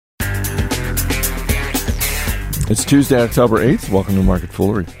It's Tuesday, October 8th. Welcome to Market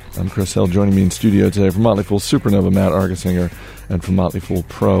Foolery. I'm Chris Hill. Joining me in studio today from Motley Fool Supernova, Matt Argersinger, and from Motley Fool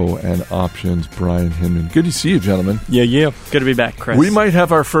Pro and Options, Brian Hinman. Good to see you, gentlemen. Yeah. Good to be back, Chris. We might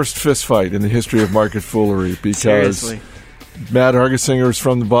have our first fist fight in the history of Market Foolery because Seriously. Matt Argersinger is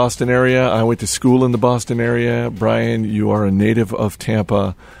from the Boston area. I went to school in the Boston area. Brian, you are a native of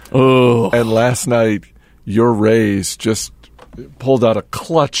Tampa. Oh. And last night, your Rays just pulled out a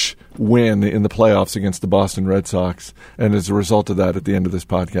clutch win in the playoffs against the Boston Red Sox, and as a result of that, at the end of this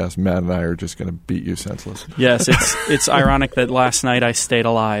podcast, Matt and I are just going to beat you senseless. Yes, it's ironic that last night I stayed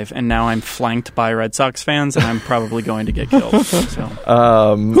alive, and now I'm flanked by Red Sox fans, and I'm probably going to get killed. So.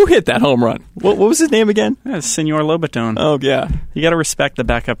 Who hit that home run? What was his name again? Senor Lobaton. Oh, yeah. You got to respect the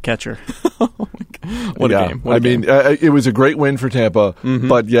backup catcher. What a game. It was a great win for Tampa,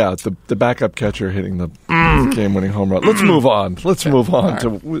 but yeah, the backup catcher hitting the game-winning home run. Let's move on. Let's move on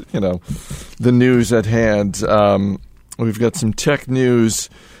to the news at hand. We've got some tech news.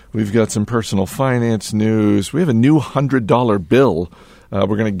 We've got some personal finance news. We have a new $100 bill. We're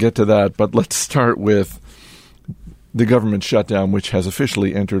going to get to that, but let's start with the government shutdown, which has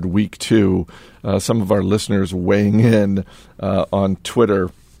officially entered week 2. Some of our listeners weighing in on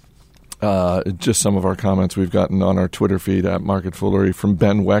Twitter. Just some of our comments we've gotten on our Twitter feed at Market Foolery from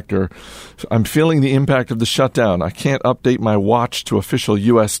Ben Wechter. I'm feeling the impact of the shutdown. I can't update my watch to official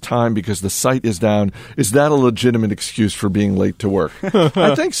U.S. time because the site is down. Is that a legitimate excuse for being late to work?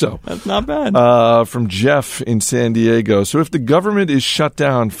 I think so. That's not bad. From Jeff in San Diego. So if the government is shut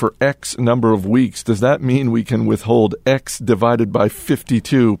down for X number of weeks, does that mean we can withhold X divided by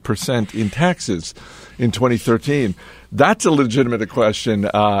 52% in taxes in 2013? That's a legitimate question.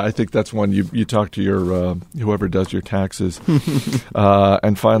 I think that's one you talk to your whoever does your taxes.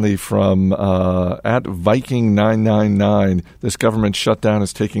 And finally, from at Viking999, this government shutdown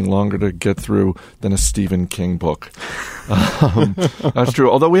is taking longer to get through than a Stephen King book. That's true.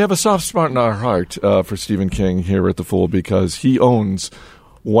 Although we have a soft spot in our heart for Stephen King here at The Fool because he owns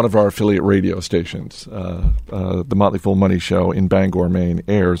one of our affiliate radio stations. The Motley Fool Money Show in Bangor, Maine,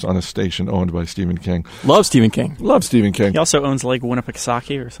 airs on a station owned by Stephen King. Love Stephen King. Love Stephen King. He also owns Lake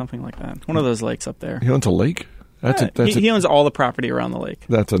Winnipesaukee or something like that. One of those lakes up there. He owns a lake? He owns all the property around the lake.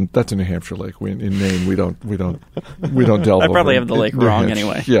 That's a New Hampshire lake. In Maine, we don't delve. I probably over have the lake wrong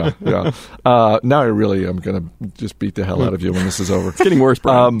anyway. Yeah. Now I really am going to just beat the hell out of you when this is over. It's getting worse,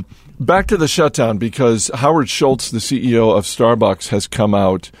 Brian. Back to the shutdown because Howard Schultz, the CEO of Starbucks, has come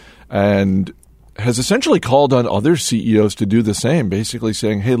out and has essentially called on other CEOs to do the same, basically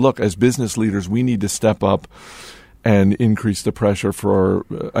saying, hey, look, as business leaders, we need to step up and increase the pressure for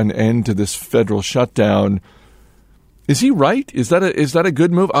an end to this federal shutdown. Is he right? Is that a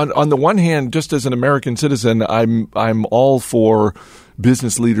good move? On the one hand, just as an American citizen, I'm all for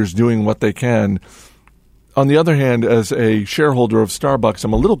business leaders doing what they can. On the other hand, as a shareholder of Starbucks,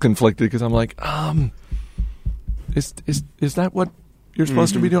 I'm a little conflicted because I'm like, is that what you're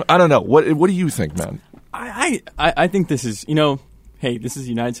supposed to be doing? I don't know. What do you think, man? I think this is, hey, this is the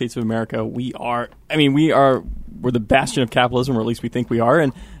United States of America. We're the bastion of capitalism, or at least we think we are.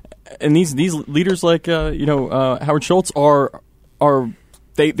 And these leaders like Howard Schultz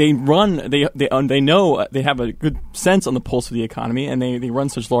they know they have a good sense on the pulse of the economy, and they run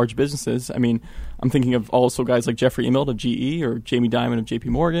such large businesses. I mean, I'm thinking of also guys like Jeffrey Immelt of GE or Jamie Dimon of JP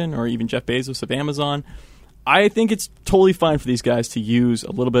Morgan or even Jeff Bezos of Amazon. I think it's totally fine for these guys to use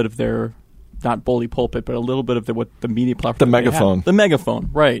a little bit of their, not bully pulpit, but a little bit of what the media platform. The megaphone. The megaphone,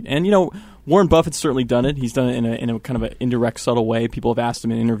 right. And, Warren Buffett's certainly done it. He's done it in a kind of an indirect, subtle way. People have asked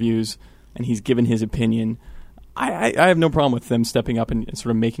him in interviews, and he's given his opinion. I have no problem with them stepping up and sort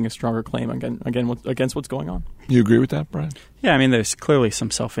of making a stronger claim against what's going on. You agree with that, Brian? Yeah, there's clearly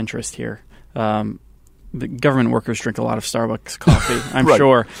some self-interest here. The government workers drink a lot of Starbucks coffee, I'm right.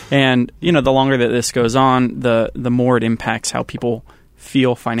 sure. And, the longer that this goes on, the more it impacts how people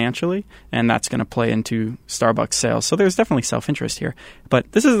feel financially, and that's going to play into Starbucks sales. So there's definitely self-interest here.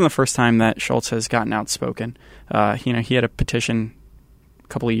 But this isn't the first time that Schultz has gotten outspoken. He had a petition a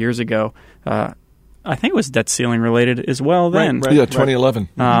couple of years ago. I think it was debt ceiling related as well then. Right. Yeah, 2011.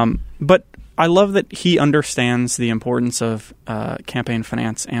 But I love that he understands the importance of campaign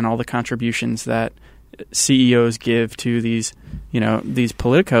finance and all the contributions that CEOs give to these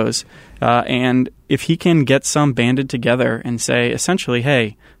politicos. And if he can get some banded together and say, essentially,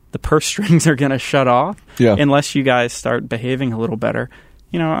 hey, the purse strings are going to shut off unless you guys start behaving a little better,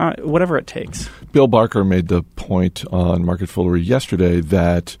 whatever it takes. Bill Barker made the point on Market Foolery yesterday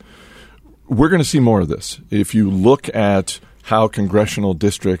that we're going to see more of this. If you look at how congressional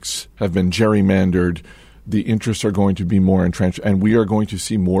districts have been gerrymandered, the interests are going to be more entrenched, and we are going to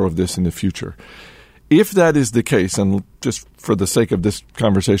see more of this in the future. If that is the case, and just for the sake of this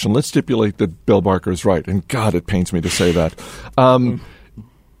conversation, let's stipulate that Bill Barker is right. And God, it pains me to say that.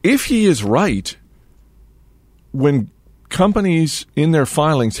 If he is right, when companies in their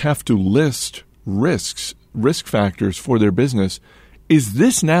filings have to list risk factors for their business, is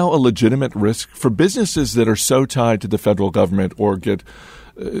this now a legitimate risk for businesses that are so tied to the federal government or get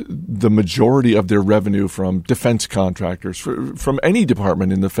the majority of their revenue from defense contractors, from any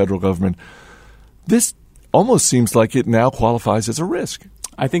department in the federal government? This almost seems like it now qualifies as a risk.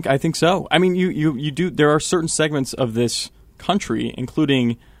 I think so. I mean, you do. There are certain segments of this country,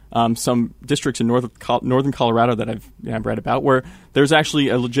 including some districts in northern Colorado that I've read about, where there's actually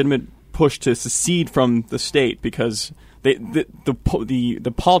a legitimate push to secede from the state because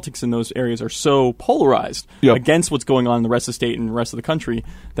the politics in those areas are so polarized against what's going on in the rest of the state and the rest of the country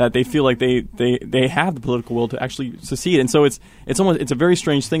that they feel like they have the political will to actually secede. And so it's a very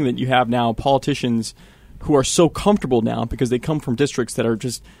strange thing that you have now politicians who are so comfortable now because they come from districts that are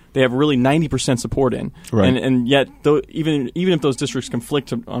just they have really 90% support in, right. and yet even if those districts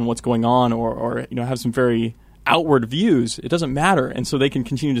conflict on what's going on or have some very outward views, it doesn't matter, and so they can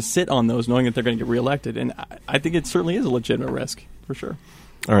continue to sit on those knowing that they're going to get reelected. And I think it certainly is a legitimate risk for sure.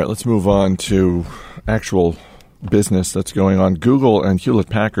 All right, let's move on to actual business that's going on. Google and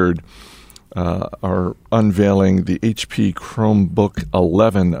Hewlett-Packard are unveiling the HP Chromebook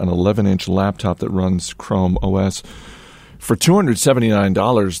 11, an 11-inch laptop that runs Chrome OS. For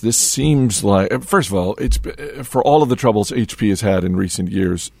 $279, this seems like, first of all, it's for all of the troubles HP has had in recent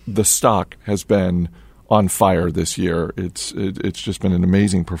years, the stock has been on fire this year. It's just been an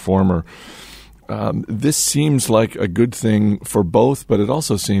amazing performer. This seems like a good thing for both, but it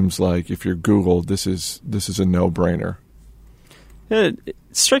also seems like if you're Google, this is a no-brainer. It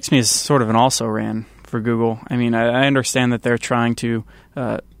strikes me as sort of an also-ran for Google. I mean, I understand that they're trying to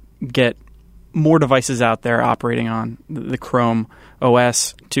get more devices out there operating on the Chrome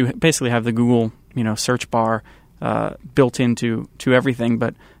OS to basically have the Google search bar built into everything,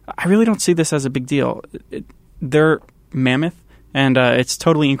 but I really don't see this as a big deal. They're mammoth, and it's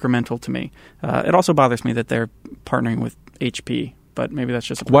totally incremental to me. It also bothers me that they're partnering with HP, but maybe that's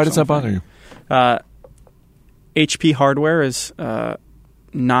just a Why does that bother you? HP hardware has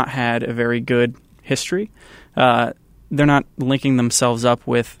not had a very good history. They're not linking themselves up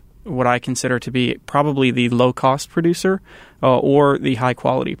with what I consider to be probably the low-cost producer or the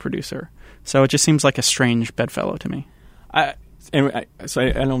high-quality producer. So it just seems like a strange bedfellow to me. I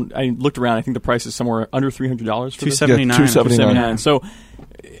looked around. I think the price is somewhere under $300 for this. $279. $279. So,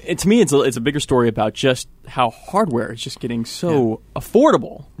 to me, it's a bigger story about just how hardware is just getting so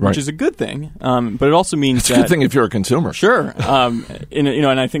affordable, which is a good thing. But it also means it's a good thing if you're a consumer. Sure.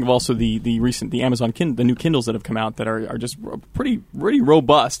 And I think of also the Amazon the new Kindles that have come out that are just pretty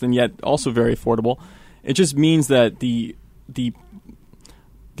robust and yet also very affordable. It just means that the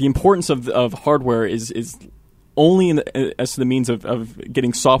importance of hardware is only as to the means of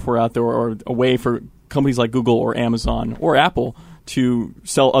getting software out there or a way for companies like Google or Amazon or Apple to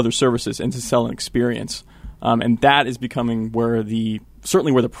sell other services and to sell an experience. And that is becoming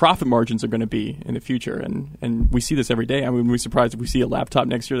certainly where the profit margins are going to be in the future. And we see this every day. I mean, we'd be surprised if we see a laptop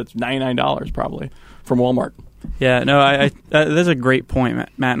next year that's $99 probably from Walmart. Yeah, no, that's a great point,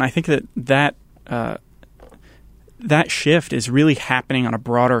 Matt. And I think that shift is really happening on a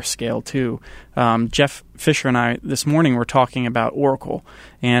broader scale, too. Jeff Fisher and I this morning were talking about Oracle.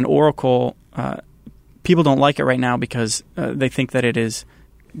 And Oracle, people don't like it right now because they think that it is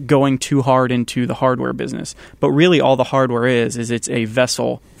going too hard into the hardware business. But really all the hardware is it's a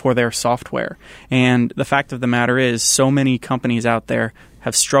vessel for their software. And the fact of the matter is so many companies out there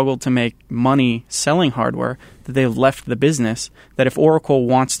have struggled to make money selling hardware that they've left the business, that if Oracle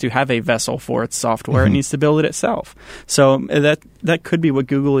wants to have a vessel for its software, it needs to build it itself. So that could be what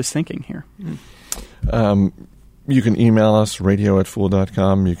Google is thinking here. You can email us,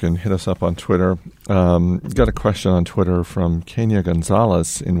 radio@fool.com. You can hit us up on Twitter. Got a question on Twitter from Kenya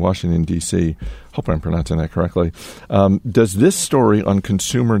Gonzalez in Washington, D.C. Hope I'm pronouncing that correctly. Does this story on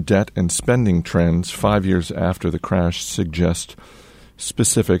consumer debt and spending trends 5 years after the crash suggest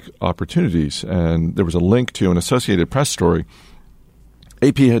specific opportunities? And there was a link to an Associated Press story.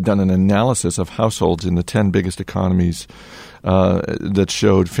 AP had done an analysis of households in the 10 biggest economies that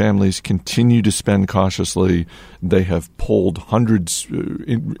showed families continue to spend cautiously. They have pulled hundreds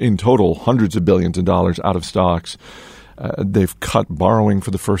of billions of dollars out of stocks. They've cut borrowing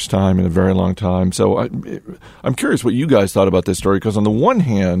for the first time in a very long time. So I'm curious what you guys thought about this story, because on the one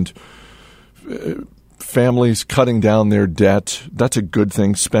hand, families cutting down their debt, that's a good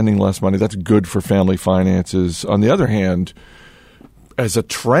thing. Spending less money, that's good for family finances. On the other hand, as a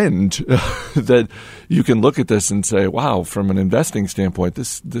trend that you can look at this and say, wow, from an investing standpoint,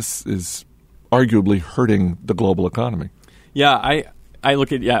 this is arguably hurting the global economy. Yeah, I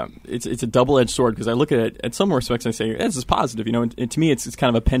look at, it's a double-edged sword, because I look at it at some respects and I say, this is positive. And to me, it's kind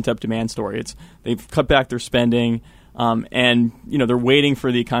of a pent-up demand story. They've cut back their spending, and they're waiting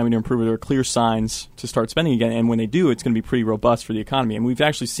for the economy to improve. There are clear signs to start spending again, and when they do, it's going to be pretty robust for the economy. And we've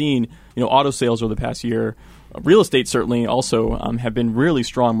actually seen, auto sales over the past year. Real estate certainly also have been really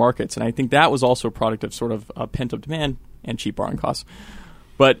strong markets, and I think that was also a product of sort of pent-up demand and cheap borrowing costs.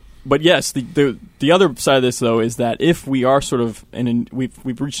 But yes, the other side of this, though, is that if we are sort of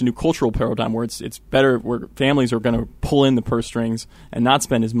we've reached a new cultural paradigm where it's better, where families are going to pull in the purse strings and not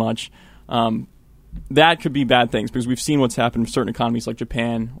spend as much, that could be bad things, because we've seen what's happened in certain economies like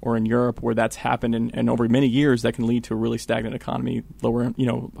Japan or in Europe, where that's happened, and over many years that can lead to a really stagnant economy, lower,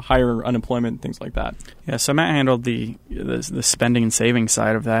 higher unemployment, things like that. Yeah, so Matt handled the spending and saving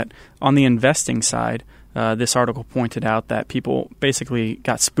side of that. On the investing side, this article pointed out that people basically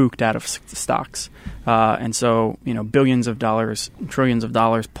got spooked out of stocks. And so, billions of dollars, trillions of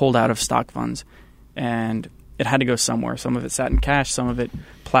dollars pulled out of stock funds, and it had to go somewhere. Some of it sat in cash, some of it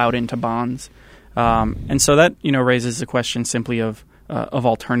plowed into bonds. And so that, raises the question simply of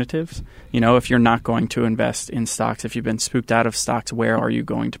alternatives. If you're not going to invest in stocks, if you've been spooked out of stocks, where are you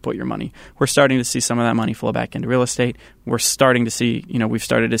going to put your money? We're starting to see some of that money flow back into real estate. We're starting to see, we've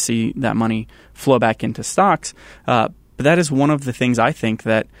started to see that money flow back into stocks. But that is one of the things I think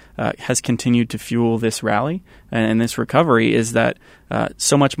that has continued to fuel this rally and this recovery, is that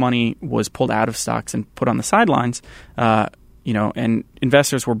so much money was pulled out of stocks and put on the sidelines, and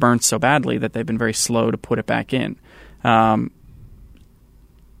investors were burned so badly that they've been very slow to put it back in.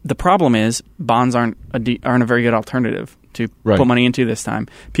 The problem is bonds aren't a very good alternative to put money into this time.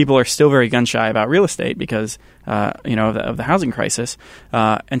 People are still very gun-shy about real estate because of the housing crisis,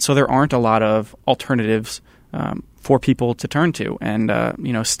 and so there aren't a lot of alternatives for people to turn to. And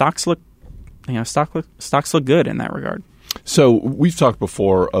stocks look good in that regard. So we've talked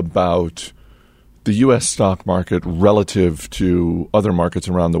before about the U.S. stock market relative to other markets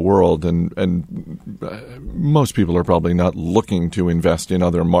around the world, and most people are probably not looking to invest in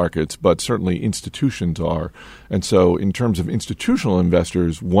other markets, but certainly institutions are. And so in terms of institutional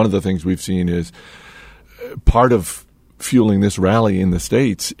investors, one of the things we've seen is part of fueling this rally in the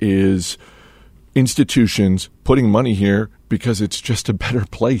States is institutions putting money here because it's just a better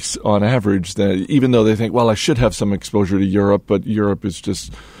place on average, that even though they think, well, I should have some exposure to Europe, but Europe is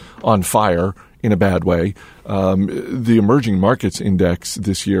just on fire in a bad way. The emerging markets index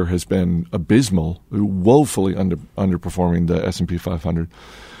this year has been abysmal, woefully underperforming the S&P 500.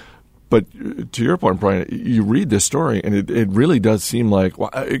 But to your point, Brian, you read this story and it really does seem like,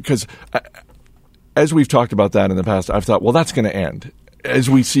 because as we've talked about that in the past, I've thought, well, that's going to end. As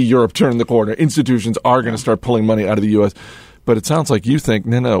we see Europe turn the corner, institutions are going to start pulling money out of the U.S., but it sounds like you think,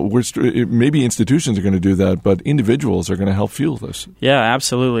 no, maybe institutions are going to do that, but individuals are going to help fuel this. Yeah,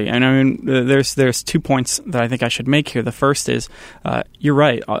 absolutely. And I mean, there's 2 points that I think I should make here. The first is, you're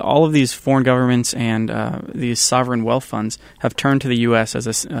right. All of these foreign governments and these sovereign wealth funds have turned to the U.S. as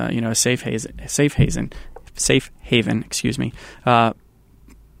a safe haven. To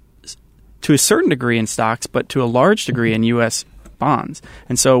a certain degree in stocks, but to a large degree in U.S. bonds.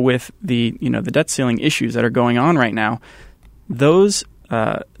 And so with the debt ceiling issues that are going on right now, those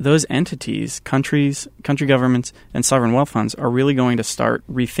entities, country governments, and sovereign wealth funds are really going to start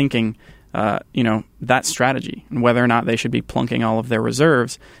rethinking, that strategy and whether or not they should be plunking all of their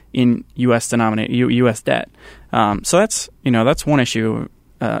reserves in U.S. debt. So that's one issue.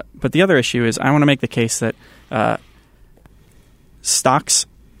 But the other issue is, I want to make the case that stocks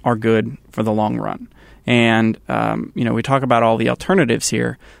are good for the long run. And, we talk about all the alternatives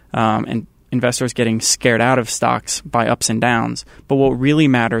here, and investors getting scared out of stocks by ups and downs. But what really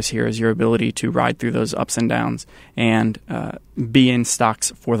matters here is your ability to ride through those ups and downs and be in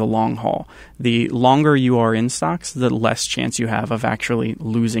stocks for the long haul. The longer you are in stocks, the less chance you have of actually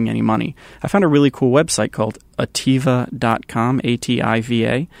losing any money. I found a really cool website called Ativa.com,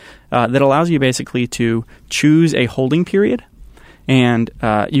 ATIVA, that allows you basically to choose a holding period, and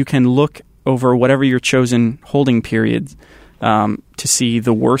you can look over whatever your chosen holding period to see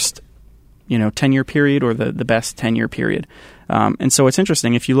the worst 10-year period or the best 10-year period. And so it's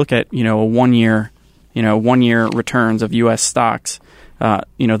interesting if you look at, a 1 year returns of U.S. stocks,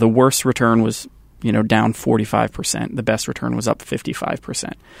 the worst return was, down 45%. The best return was up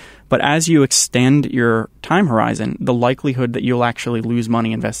 55%. But as you extend your time horizon, the likelihood that you'll actually lose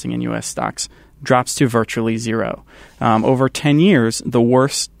money investing in U.S. stocks drops to virtually zero. Over 10 years, the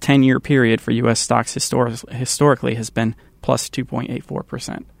worst 10-year period for U.S. stocks historically has been plus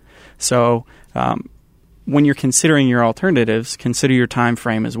 2.84%. So when you're considering your alternatives, consider your time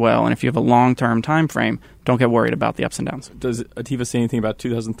frame as well. And if you have a long-term time frame, don't get worried about the ups and downs. Does Ativa say anything about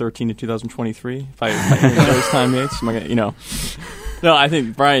 2013 to 2023? If I hear those time dates, am I gonna, No, I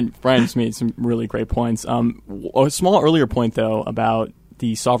think Brian just made some really great points. A small earlier point, though, about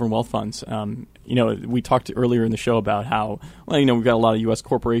the sovereign wealth funds. We talked earlier in the show about how, we've got a lot of U.S.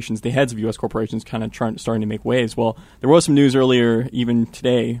 corporations, the heads of U.S. corporations kind of starting to make waves. Well, there was some news earlier, even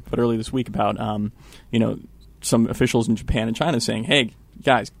today, but earlier this week about, some officials in Japan and China saying, hey,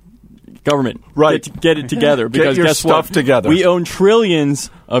 guys, government, right, get it together. Because get your guess stuff what? together. We own trillions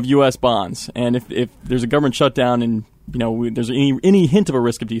of U.S. bonds. And if there's a government shutdown and, there's any hint of a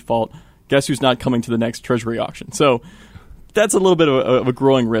risk of default, guess who's not coming to the next Treasury auction? So that's a little bit of a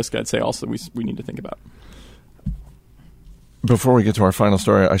growing risk, I'd say, also we need to think about. Before we get to our final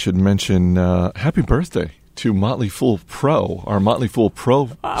story, I should mention happy birthday to Motley Fool Pro, our Motley Fool Pro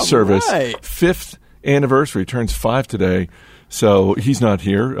service. Right. 5th anniversary, turns 5 today. So he's not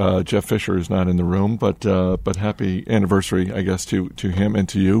here. Jeff Fisher is not in the room, but happy anniversary, I guess, to him and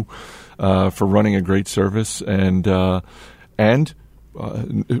to you for running a great service and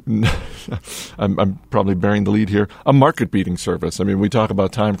I'm probably bearing the lead here. A market-beating service. I mean, we talk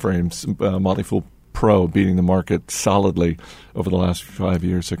about time frames. Motley Fool Pro beating the market solidly over the last 5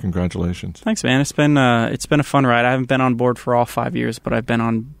 years. So congratulations. Thanks, man. It's been a fun ride. I haven't been on board for all 5 years, but I've been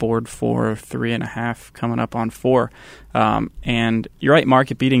on board for 3.5, coming up on 4. And you're right,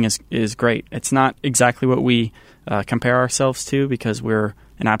 market beating is great. It's not exactly what we compare ourselves to because we're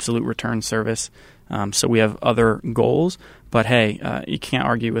an absolute return service. So we have other goals. But hey, you can't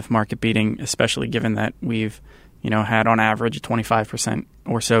argue with market beating, especially given that we've had on average a 25%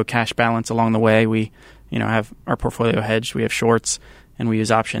 or so cash balance along the way. We have our portfolio hedged, we have shorts, and we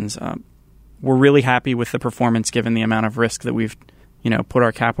use options. We're really happy with the performance given the amount of risk that we've put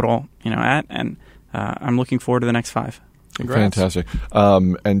our capital at, and I'm looking forward to the next 5. Congrats. Fantastic.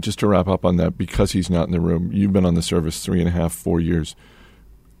 And just to wrap up on that, because he's not in the room, you've been on the service 3.5, 4 years.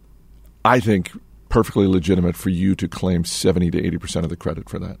 I think perfectly legitimate for you to claim 70 to 80% of the credit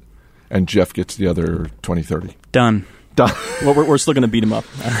for that. And Jeff gets the other 20, 30. Done. Well, we're still going to beat him up.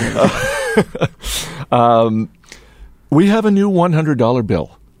 We have a new $100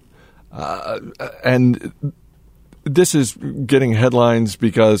 bill. And this is getting headlines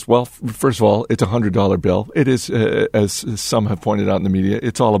because, well, first of all, it's a $100 bill. It is, as some have pointed out in the media,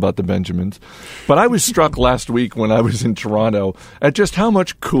 it's all about the Benjamins. But I was struck last week when I was in Toronto at just how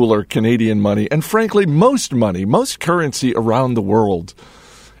much cooler Canadian money, and frankly, most money, most currency around the world,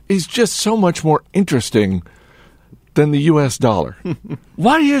 is just so much more interesting than the U.S. dollar.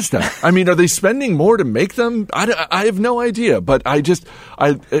 Why is that? I mean, are they spending more to make them? I have no idea. But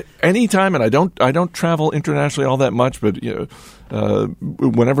anytime, and I don't travel internationally all that much, but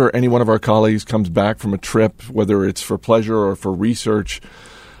whenever any one of our colleagues comes back from a trip, whether it's for pleasure or for research,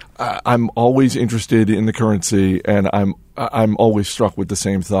 I'm always interested in the currency, and I'm always struck with the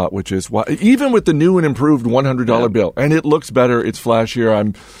same thought, which is why, even with the new and improved $100 bill, and it looks better, it's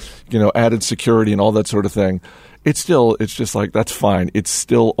flashier, added security and all that sort of thing. It's just like, that's fine. It's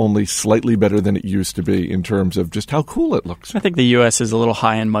still only slightly better than it used to be in terms of just how cool it looks. I think the U.S. is a little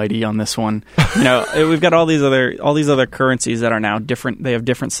high and mighty on this one. We've got all these other currencies that are now different. They have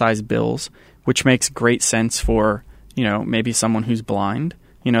different size bills, which makes great sense for, maybe someone who's blind.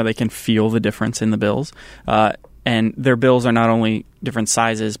 They can feel the difference in the bills. And their bills are not only different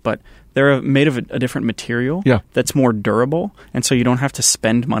sizes, but they're made of a different material that's more durable, and so you don't have to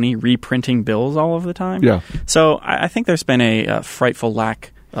spend money reprinting bills all of the time. Yeah. So I think there's been a frightful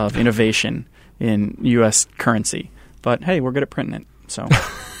lack of innovation in U.S. currency. But hey, we're good at printing it. So,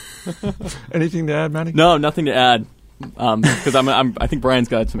 anything to add, Matty? No, nothing to add. Because I think Brian's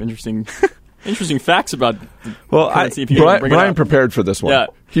got some interesting facts about currency. Brian prepared for this one. Yeah.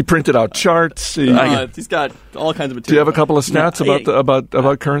 He printed out charts. He's got all kinds of material. Do you have a couple of stats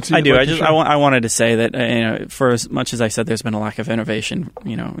about currency? I do. I wanted to say that for as much as I said there's been a lack of innovation,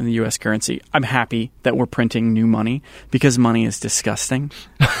 in the U.S. currency, I'm happy that we're printing new money because money is disgusting.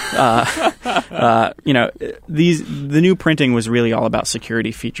 The new printing was really all about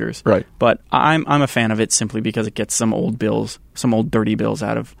security features, right? But I'm a fan of it simply because it gets some old dirty bills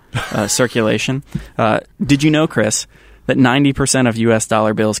out of circulation. Did you know, Chris, that 90% of U.S.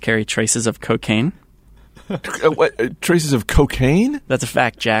 dollar bills carry traces of cocaine? Traces of cocaine? That's a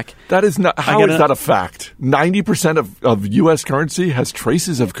fact, Jack. That is not. How is that a fact? 90% of U.S. currency has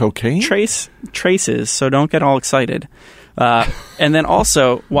traces of cocaine? Traces, so don't get all excited. And then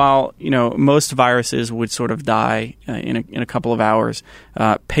also, while most viruses would sort of die in a couple of hours,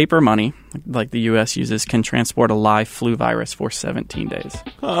 paper money, like the U.S. uses, can transport a live flu virus for 17 days.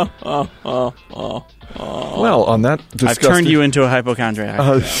 Well, on that disgusting... I've turned you into a hypochondriac.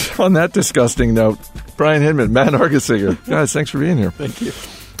 On that disgusting note, Brian Hinman, Matt Argersinger, guys, thanks for being here. Thank you.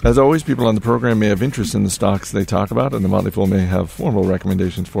 As always, people on the program may have interest in the stocks they talk about, and the Motley Fool may have formal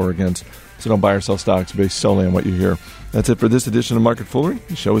recommendations for or against. So don't buy or sell stocks based solely on what you hear. That's it for this edition of Market Foolery.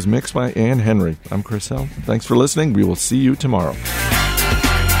 The show is mixed by Ann Henry. I'm Chris Hill. Thanks for listening. We will see you tomorrow.